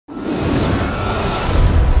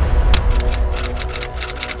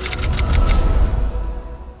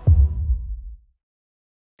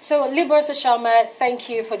So, Liborous Oshoma, thank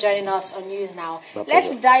you for joining us on News Now.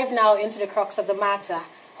 Let's dive now into the crux of the matter.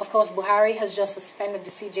 Of course, Buhari has just suspended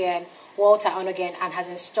the CJN, Walter Onogen, and has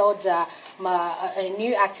installed a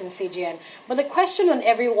new acting CJN. But the question on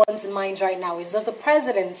everyone's mind right now is, does the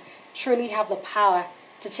president truly have the power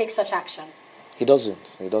to take such action? He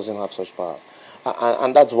doesn't. He doesn't have such power.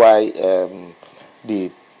 And that's why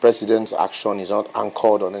the president's action is not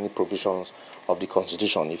anchored on any provisions of the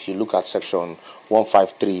Constitution. If you look at section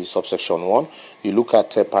 153, subsection 1, you look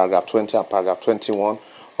at paragraph 20 and paragraph 21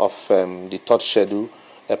 of the third schedule,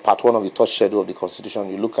 part 1 of the third schedule of the Constitution,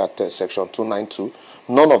 you look at section 292,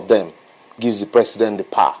 none of them gives the president the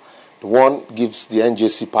power. The one gives the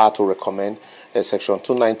NJC power to recommend, section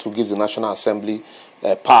 292 gives the National Assembly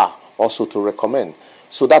power also to recommend.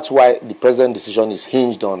 So that's why the president's decision is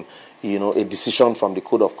hinged on, a decision from the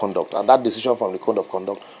Code of Conduct. And that decision from the Code of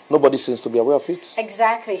Conduct, nobody seems to be aware of it.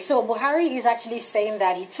 Exactly. So Buhari is actually saying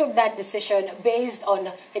that he took that decision based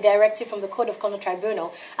on a directive from the Code of Conduct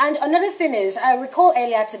Tribunal. And another thing is, I recall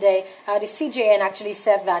earlier today, the CJN actually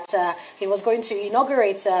said that he was going to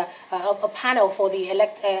inaugurate a panel for the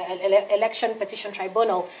Election Petition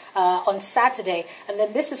Tribunal on Saturday. And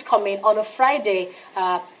then this is coming on a Friday,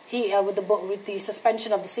 with the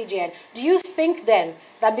suspension of the CJN. Do you think then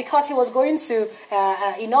that because he was going to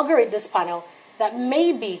inaugurate this panel, that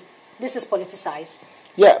maybe this is politicized?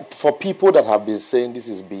 Yeah, for people that have been saying this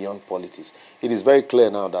is beyond politics, it is very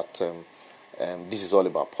clear now that this is all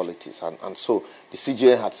about politics. And so the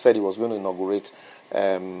CJN had said he was going to inaugurate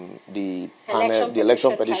the panel, the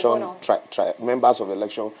election petition, members of the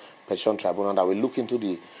election petition tribunal that will look into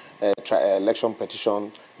the election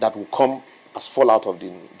petition that will come as fallout of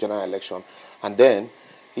the general election. And then,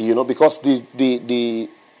 because the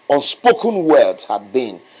unspoken word had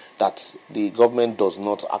been that the government does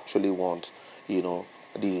not actually want, the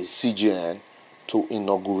CJN to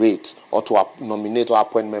inaugurate or to nominate or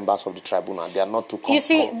appoint members of the tribunal. They are not too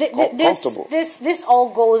comfortable. This all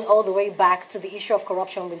goes all the way back to the issue of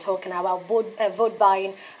corruption we've been talking about, vote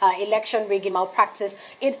buying, election rigging, malpractice.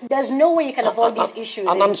 There's no way you can avoid these issues.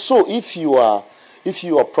 And so if you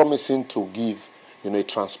are promising to give, a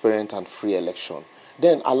transparent and free election,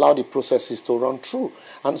 then allow the processes to run through.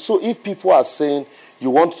 And so if people are saying you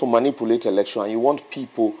want to manipulate election and you want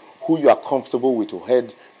people who you are comfortable with to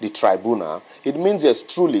head the tribunal, it means there's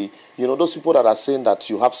truly, those people that are saying that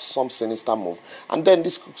you have some sinister move. And then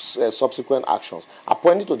these subsequent actions are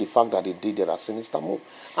pointing to the fact that they did a sinister move.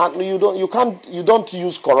 And you don't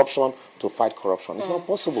use corruption to fight corruption. It's not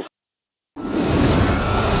possible.